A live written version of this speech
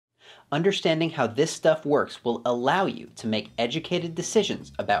Understanding how this stuff works will allow you to make educated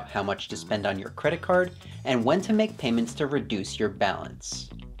decisions about how much to spend on your credit card and when to make payments to reduce your balance.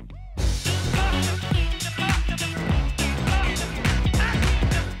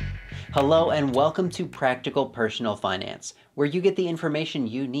 Hello and welcome to Practical Personal Finance, where you get the information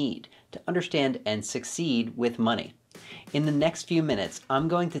you need to understand and succeed with money. In the next few minutes, I'm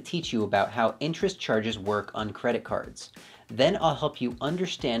going to teach you about how interest charges work on credit cards. Then I'll help you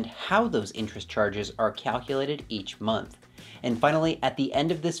understand how those interest charges are calculated each month. And finally, at the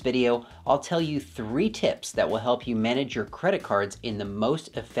end of this video, I'll tell you 3 tips that will help you manage your credit cards in the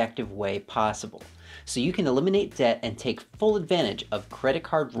most effective way possible, so you can eliminate debt and take full advantage of credit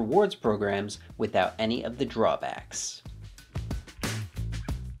card rewards programs without any of the drawbacks.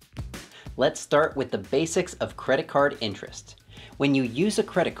 Let's start with the basics of credit card interest. When you use a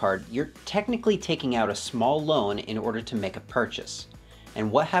credit card, you're technically taking out a small loan in order to make a purchase. And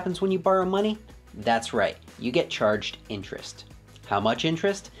what happens when you borrow money? That's right, you get charged interest. How much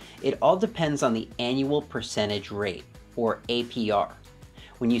interest? It all depends on the annual percentage rate, or APR.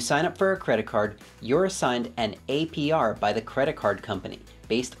 When you sign up for a credit card, you're assigned an APR by the credit card company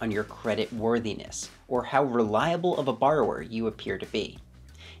based on your credit worthiness, or how reliable of a borrower you appear to be.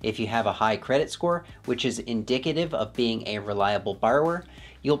 If you have a high credit score, which is indicative of being a reliable borrower,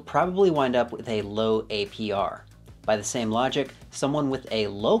 you'll probably wind up with a low APR. By the same logic, someone with a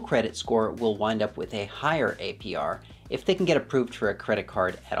low credit score will wind up with a higher APR if they can get approved for a credit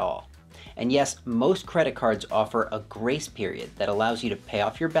card at all. And yes, most credit cards offer a grace period that allows you to pay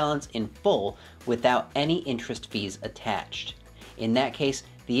off your balance in full without any interest fees attached. In that case,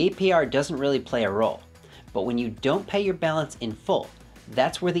 the APR doesn't really play a role. But when you don't pay your balance in full,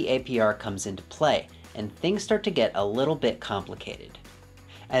 that's where the APR comes into play, and things start to get a little bit complicated.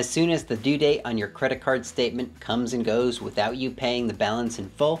 As soon as the due date on your credit card statement comes and goes without you paying the balance in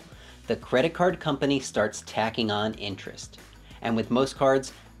full, the credit card company starts tacking on interest. And with most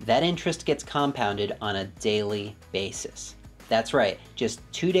cards, that interest gets compounded on a daily basis. That's right, just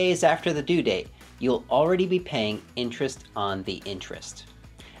 2 days after the due date, you'll already be paying interest on the interest.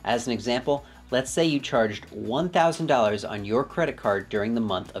 As an example, let's say you charged $1,000 on your credit card during the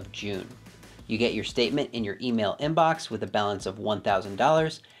month of June. You get your statement in your email inbox with a balance of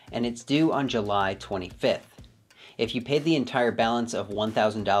 $1,000, and it's due on July 25th. If you paid the entire balance of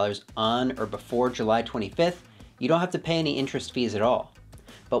 $1,000 on or before July 25th, you don't have to pay any interest fees at all.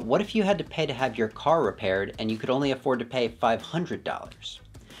 But what if you had to pay to have your car repaired and you could only afford to pay $500?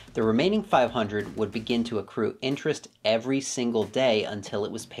 The remaining $500 would begin to accrue interest every single day until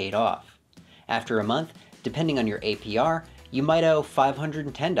it was paid off. After a month, depending on your APR, you might owe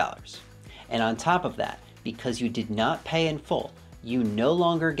 $510. And on top of that, because you did not pay in full, you no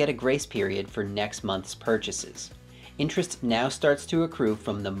longer get a grace period for next month's purchases. Interest now starts to accrue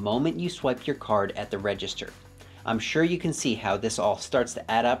from the moment you swipe your card at the register. I'm sure you can see how this all starts to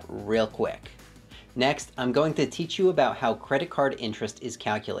add up real quick. Next, I'm going to teach you about how credit card interest is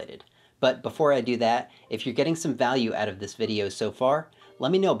calculated. But before I do that, if you're getting some value out of this video so far,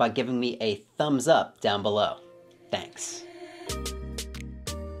 let me know by giving me a thumbs up down below. Thanks.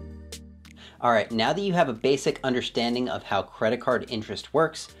 Alright, now that you have a basic understanding of how credit card interest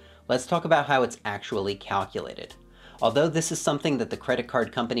works, let's talk about how it's actually calculated. Although this is something that the credit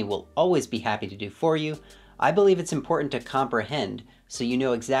card company will always be happy to do for you, I believe it's important to comprehend so you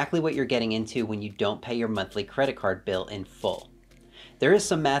know exactly what you're getting into when you don't pay your monthly credit card bill in full. There is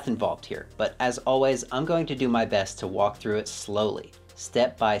some math involved here, but as always, I'm going to do my best to walk through it slowly,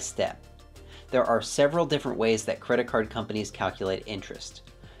 step by step. There are several different ways that credit card companies calculate interest.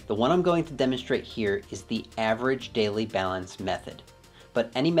 The one I'm going to demonstrate here is the average daily balance method,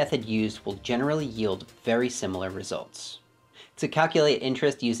 but any method used will generally yield very similar results. To calculate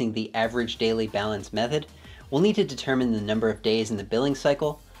interest using the average daily balance method, we'll need to determine the number of days in the billing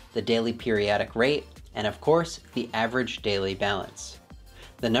cycle, the daily periodic rate, and of course, the average daily balance.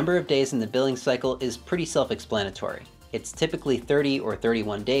 The number of days in the billing cycle is pretty self-explanatory. It's typically 30 or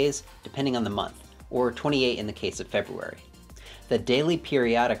 31 days, depending on the month, or 28 in the case of February. The daily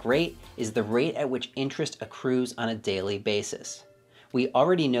periodic rate is the rate at which interest accrues on a daily basis. We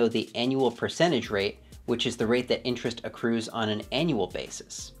already know the annual percentage rate, which is the rate that interest accrues on an annual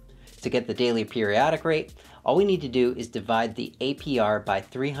basis. To get the daily periodic rate, all we need to do is divide the APR by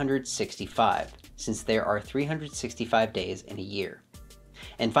 365, since there are 365 days in a year.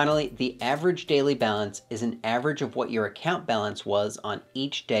 And finally, the average daily balance is an average of what your account balance was on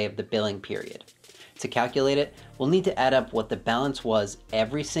each day of the billing period. To calculate it, we'll need to add up what the balance was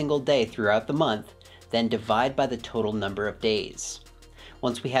every single day throughout the month, then divide by the total number of days.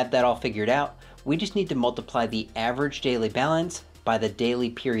 Once we have that all figured out, we just need to multiply the average daily balance by the daily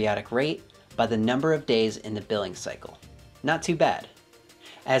periodic rate, by the number of days in the billing cycle. Not too bad.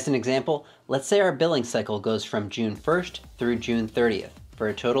 As an example, let's say our billing cycle goes from June 1st through June 30th for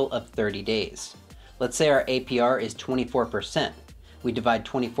a total of 30 days. Let's say our APR is 24%. We divide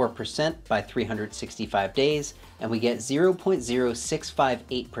 24% by 365 days and we get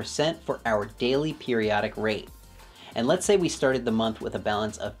 0.0658% for our daily periodic rate. And let's say we started the month with a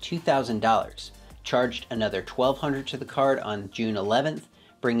balance of $2,000, charged another $1,200 to the card on June 11th,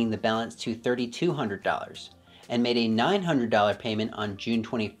 bringing the balance to $3,200, and made a $900 payment on June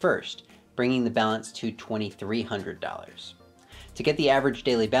 21st, bringing the balance to $2,300. To get the average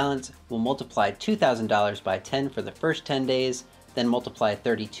daily balance, we'll multiply $2,000 by 10 for the first 10 days, then multiply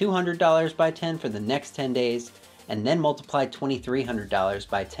 $3,200 by 10 for the next 10 days, and then multiply $2,300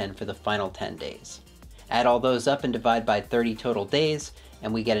 by 10 for the final 10 days. Add all those up and divide by 30 total days,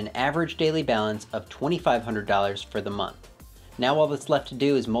 and we get an average daily balance of $2,500 for the month. Now all that's left to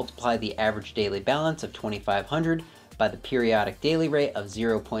do is multiply the average daily balance of $2,500 by the periodic daily rate of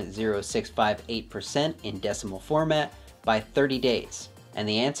 0.0658% in decimal format by 30 days. And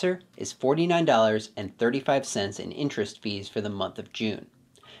the answer is $49.35 in interest fees for the month of June.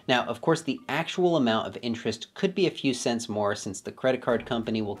 Now, of course, the actual amount of interest could be a few cents more since the credit card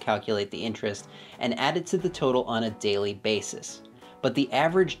company will calculate the interest and add it to the total on a daily basis. But the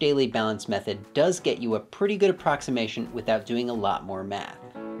average daily balance method does get you a pretty good approximation without doing a lot more math.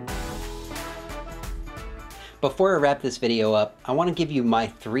 Before I wrap this video up, I want to give you my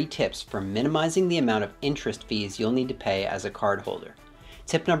 3 tips for minimizing the amount of interest fees you'll need to pay as a cardholder.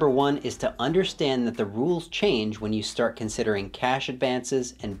 Tip number 1 is to understand that the rules change when you start considering cash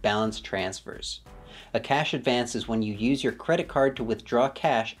advances and balance transfers. A cash advance is when you use your credit card to withdraw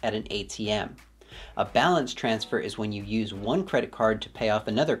cash at an ATM. A balance transfer is when you use one credit card to pay off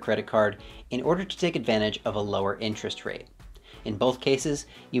another credit card in order to take advantage of a lower interest rate. In both cases,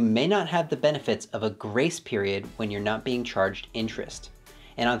 you may not have the benefits of a grace period when you're not being charged interest.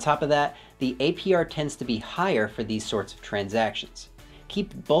 And on top of that, the APR tends to be higher for these sorts of transactions.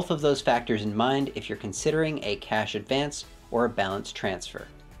 Keep both of those factors in mind if you're considering a cash advance or a balance transfer.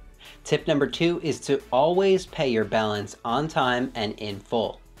 Tip number 2 is to always pay your balance on time and in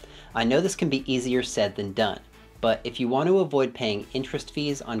full. I know this can be easier said than done, but if you want to avoid paying interest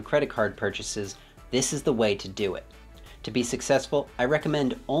fees on credit card purchases, this is the way to do it. To be successful, I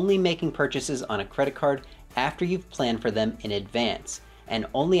recommend only making purchases on a credit card after you've planned for them in advance, and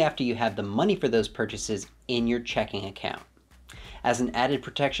only after you have the money for those purchases in your checking account. As an added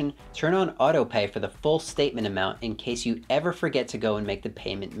protection, turn on auto pay for the full statement amount in case you ever forget to go and make the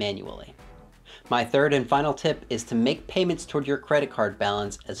payment manually. My third and final tip is to make payments toward your credit card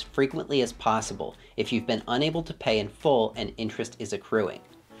balance as frequently as possible if you've been unable to pay in full and interest is accruing.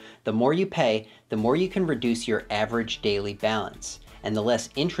 The more you pay, the more you can reduce your average daily balance, and the less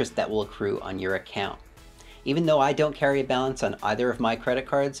interest that will accrue on your account. Even though I don't carry a balance on either of my credit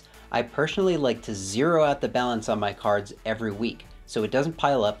cards, I personally like to zero out the balance on my cards every week, so it doesn't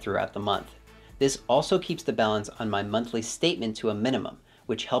pile up throughout the month. This also keeps the balance on my monthly statement to a minimum,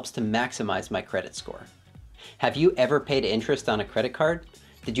 which helps to maximize my credit score. Have you ever paid interest on a credit card?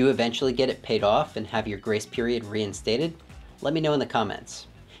 Did you eventually get it paid off and have your grace period reinstated? Let me know in the comments.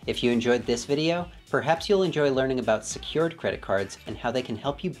 If you enjoyed this video, perhaps you'll enjoy learning about secured credit cards and how they can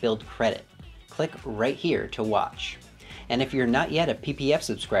help you build credit. Click right here to watch. And if you're not yet a PPF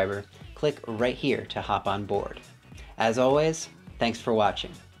subscriber, click right here to hop on board. As always, thanks for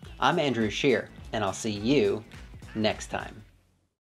watching. I'm Andrew Scheer, and I'll see you next time.